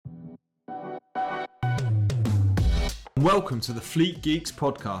Welcome to the Fleet Geeks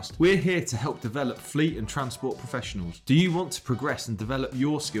podcast. We're here to help develop fleet and transport professionals. Do you want to progress and develop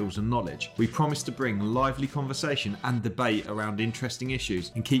your skills and knowledge? We promise to bring lively conversation and debate around interesting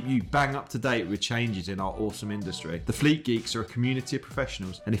issues and keep you bang up to date with changes in our awesome industry. The Fleet Geeks are a community of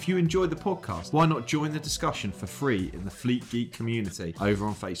professionals, and if you enjoy the podcast, why not join the discussion for free in the Fleet Geek community over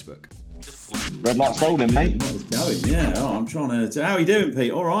on Facebook. Red light's rolling, mate. It's going, yeah. Oh, I'm trying to. How are you doing,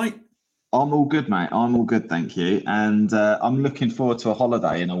 Pete? All right? I'm all good, mate. I'm all good, thank you. And I'm looking forward to a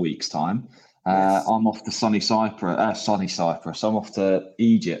holiday in a week's time. Yes. I'm off to sunny Cyprus. I'm off to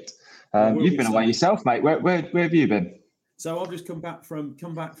Egypt. You've been away yourself, mate. Where have you been? So I've just come back from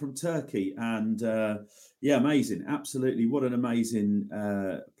Turkey, and yeah, amazing. Absolutely, what an amazing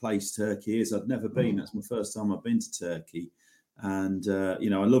place Turkey is. I've never been. That's my first time I've been to Turkey. And,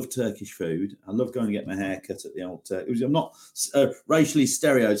 I love Turkish food. I love going to get my hair cut at the old Turkey. I'm not racially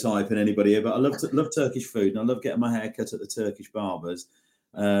stereotyping anybody here, but I love Turkish food, and I love getting my hair cut at the Turkish barbers.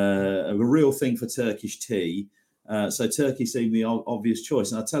 A real thing for Turkish tea. So Turkey seemed the obvious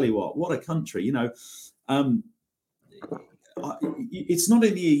choice. And I tell you what a country, it's not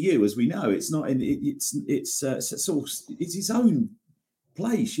in the EU, as we know. It's not in, it's its own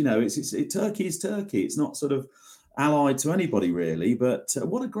place, Turkey is Turkey. It's not sort of allied to anybody really, but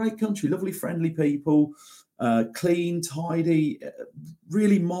what a great country. Lovely, friendly people, clean, tidy,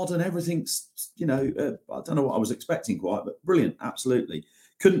 really modern. Everything's, I don't know what I was expecting quite, but brilliant. Absolutely.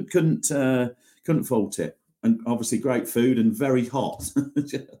 Couldn't fault it. And obviously great food and very hot.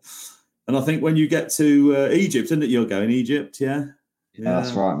 And I think when you get to Egypt, isn't it? You're going Egypt, yeah? Yeah,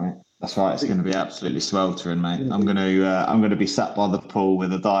 that's right, mate. That's right. It's going to be absolutely sweltering, mate. I'm going to be sat by the pool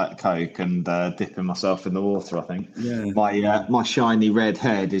with a Diet Coke and dipping myself in the water. I think. Yeah. My shiny red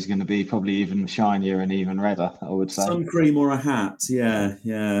head is going to be probably even shinier and even redder, I would say. Sun cream or a hat. Yeah.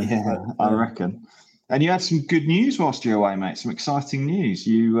 I reckon. And you had some good news whilst you're away, mate. Some exciting news.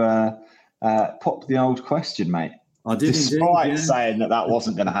 You popped the old question, mate. I did, despite saying that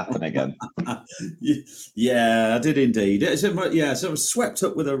wasn't going to happen again. Yeah, I did indeed. So I was swept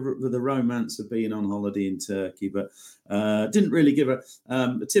up with the romance of being on holiday in Turkey, but didn't really give a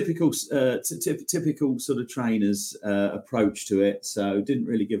typical sort of trainer's approach to it. So didn't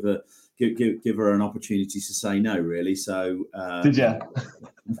really give her an opportunity to say no, really. So did you?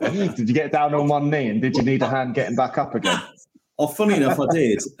 Did you get down on one knee, and did you need a hand getting back up again? Oh, funny enough, I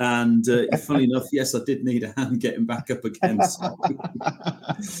did. And funny enough, yes, I did need a hand getting back up again. So.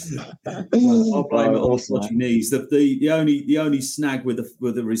 I'll blame it on the dodgy knees. The only snag with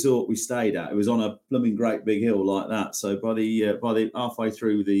the resort we stayed at, it was on a blooming great big hill like that. So by the halfway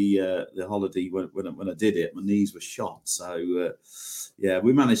through the holiday when I did it, my knees were shot. So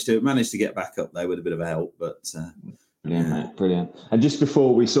we managed to get back up there with a bit of help, but. Brilliant, mate. Brilliant. And just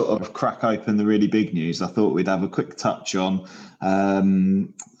before we sort of crack open the really big news, I thought we'd have a quick touch on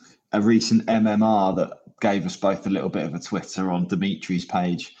a recent MMR that gave us both a little bit of a Twitter on Dimitri's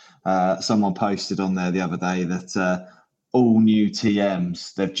page. Someone posted on there the other day that all new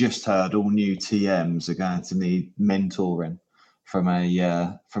TMs, they've just heard all new TMs are going to need mentoring from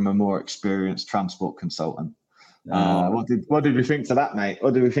a more experienced transport consultant. What did we think to that, mate?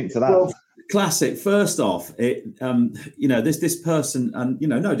 What did we think to that? Well, classic. First off, this person, and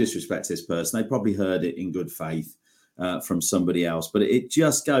no disrespect to this person, they probably heard it in good faith from somebody else, but it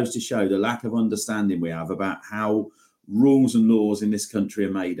just goes to show the lack of understanding we have about how rules and laws in this country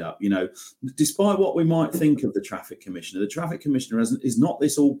are made up. Despite what we might think of the traffic commissioner is not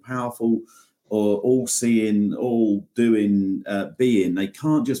this all-powerful or all-seeing, all-doing being. They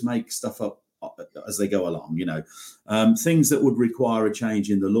can't just make stuff up as they go along, things that would require a change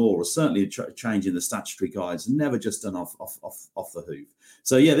in the law or certainly a change in the statutory guides are never just done off the hoof.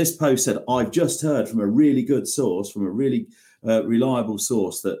 So this post said, I've just heard from a really good source, from a really reliable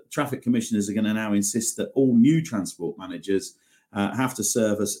source, that traffic commissioners are going to now insist that all new transport managers have to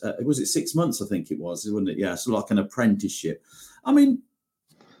serve us. Was it 6 months? I think it was, wasn't it? Yeah, so like an apprenticeship. I mean,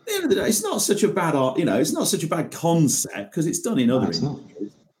 at the end of the day, it's not such a bad it's not such a bad concept because it's done in other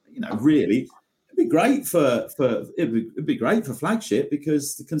industries. Really, it'd be great for Flagship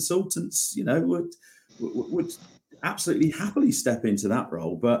because the consultants, would absolutely happily step into that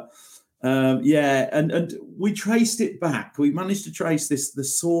role. But and we traced it back. We managed to trace the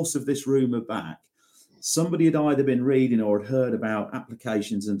source of this rumor back. Somebody had either been reading or had heard about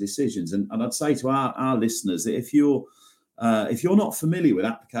applications and decisions. And I'd say to our listeners that if you're not familiar with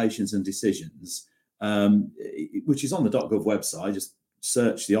applications and decisions, which is on the .gov website, just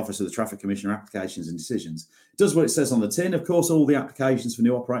search the Office of the Traffic Commissioner Applications and Decisions. It does what it says on the tin. Of course, all the applications for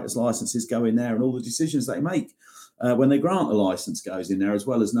new operators' licenses go in there, and all the decisions they make when they grant a license goes in there, as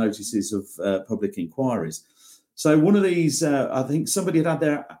well as notices of public inquiries. So one of these, I think somebody had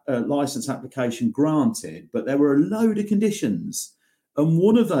their license application granted, but there were a load of conditions. And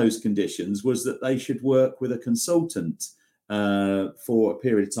one of those conditions was that they should work with a consultant for a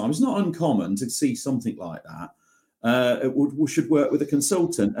period of time. It's not uncommon to see something like that. We should work with a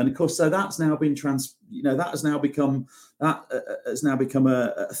consultant, and of course, so that's now been that has now become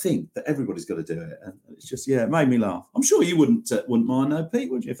a thing that everybody's got to do it. And it's just, it made me laugh. I'm sure you wouldn't mind, no,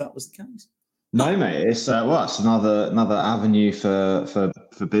 Pete, would you, if that was the case? No, mate. It's it's another avenue for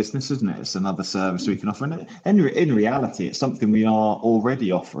business, isn't it? It's another service we can offer. And in reality, it's something we are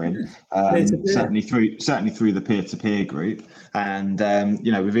already offering, certainly through the peer-to-peer group. And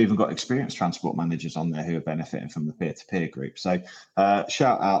we've even got experienced transport managers on there who are benefiting from the peer-to-peer group. So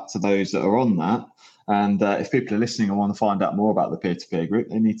shout out to those that are on that. And if people are listening and want to find out more about the peer-to-peer group,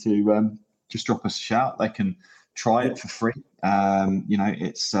 they need to just drop us a shout. They can try it for free.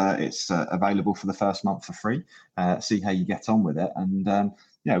 It's available for the first month for free. See how you get on with it. And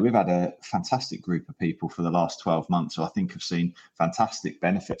we've had a fantastic group of people for the last 12 months who I think have seen fantastic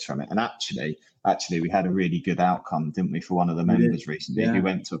benefits from it. And actually we had a really good outcome, didn't we, for one of the members recently who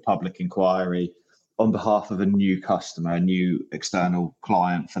went to a public inquiry on behalf of a new customer, a new external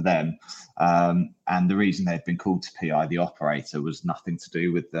client for them. And the reason they'd been called to PI, the operator, was nothing to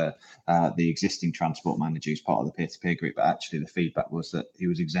do with the existing transport manager who's part of the peer-to-peer group, but actually the feedback was that he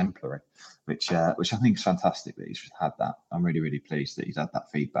was exemplary, which I think is fantastic that he's had that. I'm really, really pleased that he's had that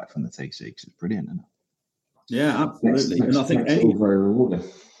feedback from the TC, because it's brilliant, isn't it? Yeah, absolutely. And I think all very rewarding.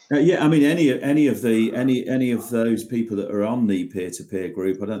 I mean, any of those people that are on the peer-to-peer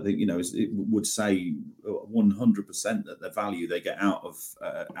group, I don't think it would say 100% that the value they get out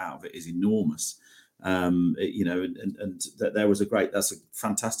of it is enormous. And that that's a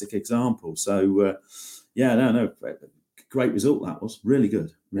fantastic example. So great result. That was really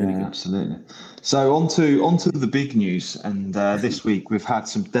good. Really good. Absolutely. So on to the big news, and this week we've had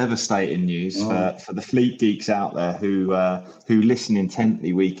some devastating news for the fleet geeks out there who listen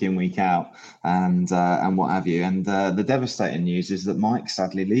intently week in, week out, and what have you. And the devastating news is that Mike's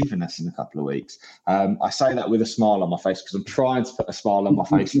sadly leaving us in a couple of weeks. I say that with a smile on my face because I'm trying to put a smile on my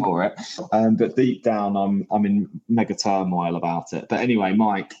face for it, but deep down I'm in mega turmoil about it. But anyway,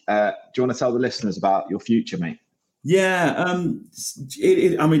 Mike, do you want to tell the listeners about your future, mate? Yeah,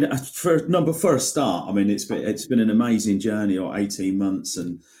 for a start, I mean, it's been an amazing journey, or 18 months,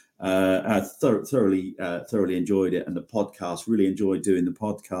 and I thoroughly enjoyed it. And the podcast, really enjoyed doing the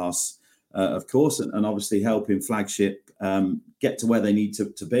podcasts, of course, and obviously helping Flagship get to where they need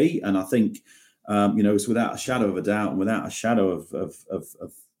to be. And I think it's without a shadow of a doubt, and without a shadow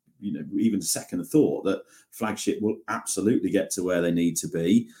of even a second thought, that Flagship will absolutely get to where they need to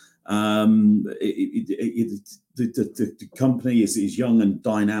be. The company is young and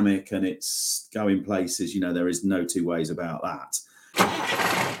dynamic, and it's going places. There is no two ways about that.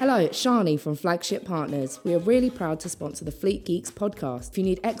 Hello, it's Shani from Flagship Partners. We are really proud to sponsor the Fleet Geeks podcast. If you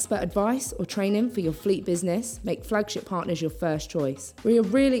need expert advice or training for your fleet business, make Flagship Partners your first choice. We are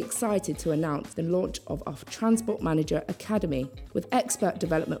really excited to announce the launch of our Transport Manager Academy. With expert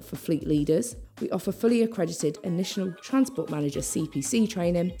development for fleet leaders, we offer fully accredited initial Transport Manager CPC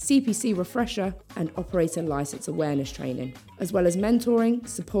training, CPC refresher, and operator license awareness training, as well as mentoring,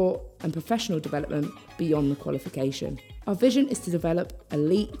 support, and professional development beyond the qualification. Our vision is to develop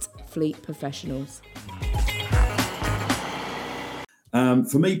elite fleet professionals.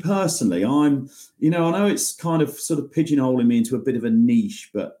 For me personally, I know it's kind of sort of pigeonholing me into a bit of a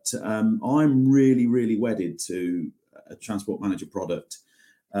niche, but I'm really, really wedded to a Transport Manager product.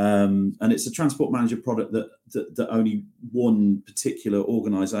 And it's a Transport Manager product that only one particular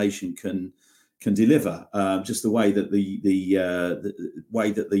organisation can deliver. Just the way that the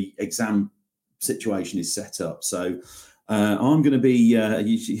way that the exam situation is set up. So I'm going to be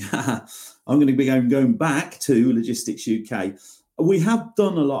going back to Logistics UK. We have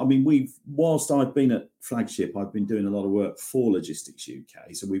done a lot. I mean, whilst I've been at Flagship, I've been doing a lot of work for Logistics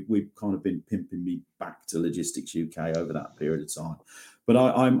UK. So we've kind of been pimping me back to Logistics UK over that period of time. But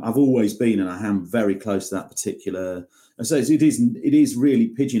I've always been, and I am very close to that particular. So it is really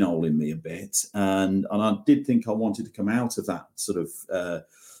pigeonholing me a bit, and I did think I wanted to come out of that sort of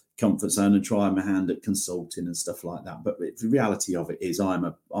comfort zone and try my hand at consulting and stuff like that. But the reality of it is, I'm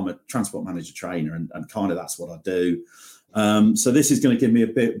a transport manager trainer, and kind of that's what I do. So this is going to give me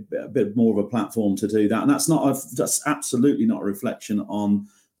a bit more of a platform to do that, and that's absolutely not a reflection on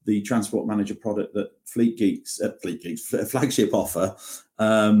the Transport Manager product that Flagship offer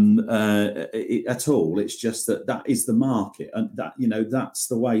at all. It's just that is the market, and that's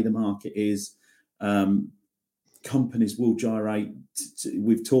the way the market is. Companies will gyrate.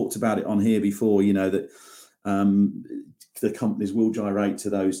 We've talked about it on here before. That The companies will gyrate to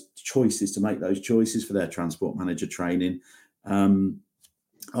those choices, to make those choices for their transport manager training.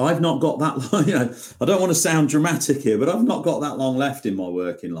 I've not got that long, I don't want to sound dramatic here, but I've not got that long left in my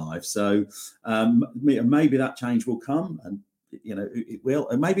working life. So maybe that change will come, and it will,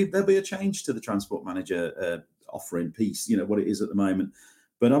 and maybe there'll be a change to the transport manager offering piece, what it is at the moment.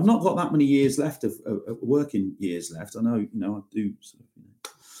 But I've not got that many years left of working years left. I know, I do sort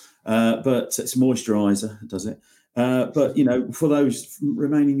of, but it's moisturiser, does it? But for those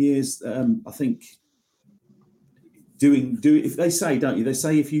remaining years, I think doing if they say, don't you? They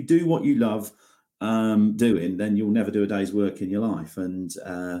say if you do what you love doing, then you'll never do a day's work in your life. And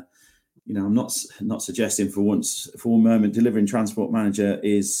I'm not suggesting for a moment delivering transport manager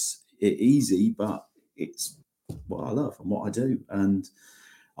is easy, but it's what I love and what I do. And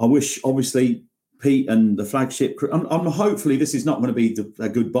I wish, obviously, Pete and the Flagship crew, I'm hopefully this is not going to be a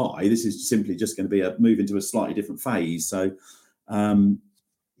goodbye. This is simply just going to be a move into a slightly different phase. So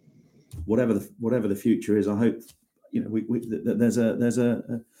whatever the future is, I hope that there's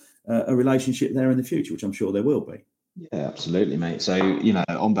a relationship there in the future, which I'm sure there will be. Yeah, absolutely, mate. So,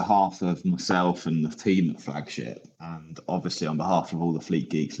 on behalf of myself and the team at Flagship, and obviously on behalf of all the Fleet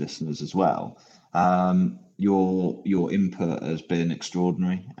Geeks listeners as well, your input has been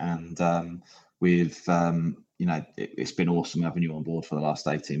extraordinary, and it's been awesome having you on board for the last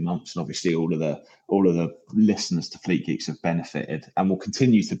 18 months. And obviously all of the listeners to Fleet Geeks have benefited and will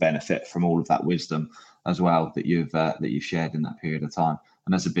continue to benefit from all of that wisdom as well that you've shared in that period of time.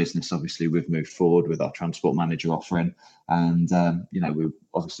 And as a business, obviously, we've moved forward with our transport manager offering, and we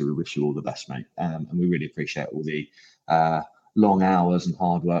wish you all the best, mate. And we really appreciate all the long hours and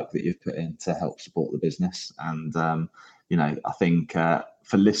hard work that you've put in to help support the business. And I think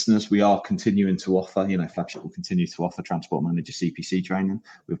for listeners, we are continuing to offer. Flagship will continue to offer transport manager CPC training.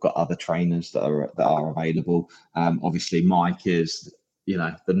 We've got other trainers that are available. Obviously, Mike is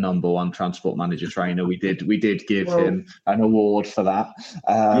the number one transport manager trainer. We did give him an award for that,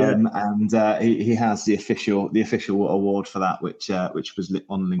 and he has the official award for that, which was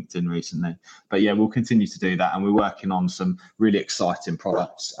on LinkedIn recently. But yeah, we'll continue to do that, and we're working on some really exciting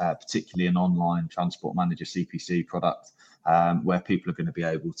products, particularly an online transport manager CPC product, where people are going to be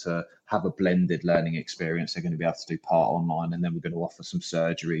able to have a blended learning experience. They're going to be able to do part online, and then we're going to offer some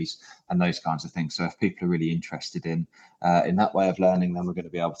surgeries and those kinds of things. So if people are really interested in that way of learning, then we're going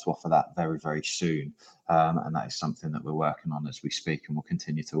to be able to offer that very, very soon. And that is something that we're working on as we speak, and we'll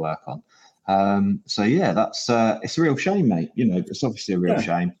continue to work on. So yeah, that's it's a real shame, mate. It's obviously a real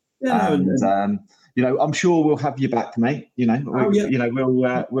shame. Yeah, and I'm sure we'll have you back, mate.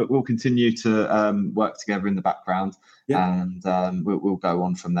 We'll continue to work together in the background, and we'll go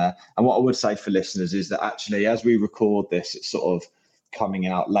on from there. And what I would say for listeners is that actually, as we record this, it's sort of coming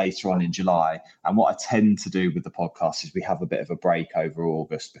out later on in July. And what I tend to do with the podcast is we have a bit of a break over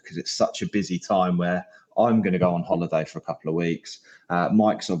August, because it's such a busy time where I'm going to go on holiday for a couple of weeks.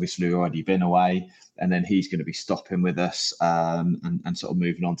 Mike's obviously already been away, and then he's going to be stopping with us and sort of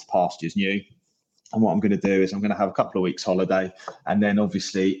moving on to pastures new. And what I'm going to do is I'm going to have a couple of weeks holiday. And then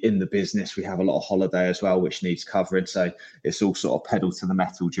obviously in the business, we have a lot of holiday as well, which needs covering. So it's all sort of pedal to the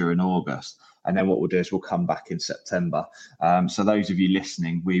metal during August. And then what we'll do is we'll come back in September. So those of you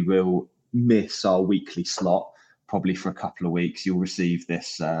listening, we will miss our weekly slot probably for a couple of weeks. You'll receive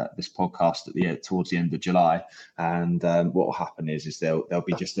this podcast towards the end of July. And what will happen is there'll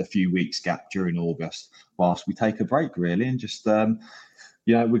be just a few weeks gap during August whilst we take a break, really, and just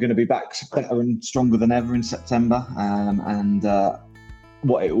we're going to be back better and stronger than ever in September. And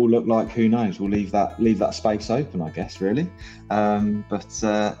what it will look like, who knows? We'll leave that space open, I guess, really.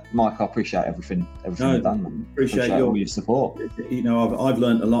 But Mike, I appreciate everything you've done. Appreciate all your support. I've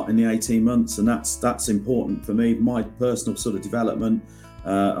learned a lot in the 18 months, and that's important for me. My personal sort of development.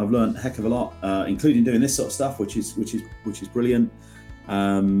 I've learned a heck of a lot, including doing this sort of stuff, which is brilliant.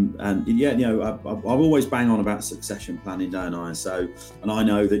 And I've always bang on about succession planning, don't I? And I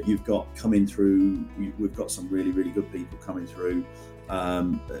know that you've got coming through. We've got some really, really good people coming through,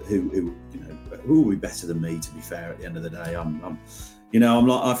 who will be better than me. To be fair, at the end of the day,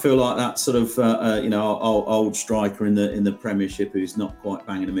 I feel like that sort of old striker in the Premiership who's not quite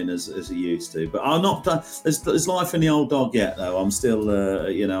banging them in as he used to. But I'm not. There's life in the old dog yet, though. I'm still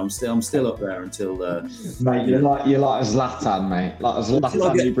I'm still up there until. Mate, you're like Zlatan, mate. Like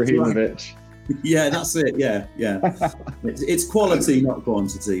Zlatan Ibrahimovic. Yeah, that's it. Yeah. It's quality, not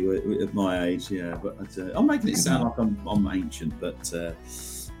quantity. At my age, yeah. But I'm making it sound like I'm ancient, but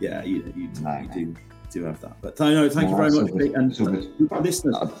you do have that. But thank you very much, Pete, and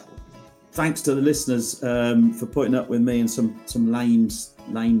listeners. Thanks to the listeners for putting up with me and some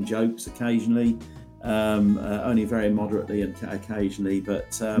lame jokes occasionally. only very moderately and occasionally,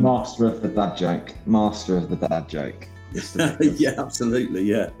 but master of the dad joke. Yeah, absolutely.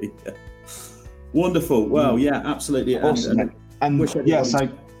 Yeah. Wonderful. Well, yeah, absolutely. Awesome. So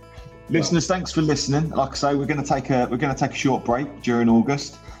listeners, thanks for listening. Like I say, we're going to take a short break during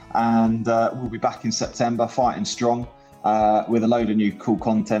August, and we'll be back in September, fighting strong, with a load of new cool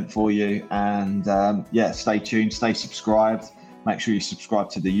content for you. And stay tuned, stay subscribed. Make sure you subscribe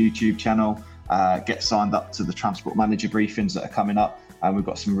to the YouTube channel. Get signed up to the Transport Manager briefings that are coming up. And we've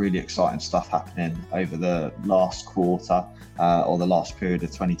got some really exciting stuff happening over the last quarter or the last period of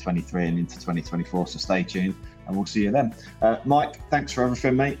 2023 and into 2024. So stay tuned and we'll see you then. Mike, thanks for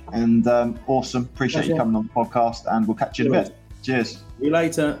everything, mate. And awesome. Appreciate you coming on the podcast, and we'll catch you in a bit. Cheers. See you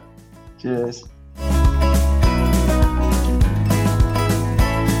later. Cheers.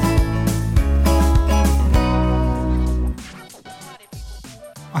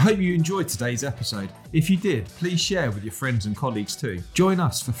 I hope you enjoyed today's episode. If you did, please share with your friends and colleagues too. Join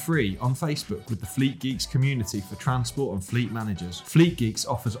us for free on Facebook with the Fleet Geeks community for transport and fleet managers. Fleet Geeks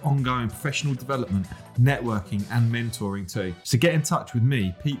offers ongoing professional development, networking and mentoring too. So get in touch with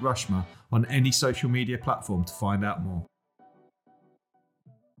me, Pete Rushmer, on any social media platform to find out more.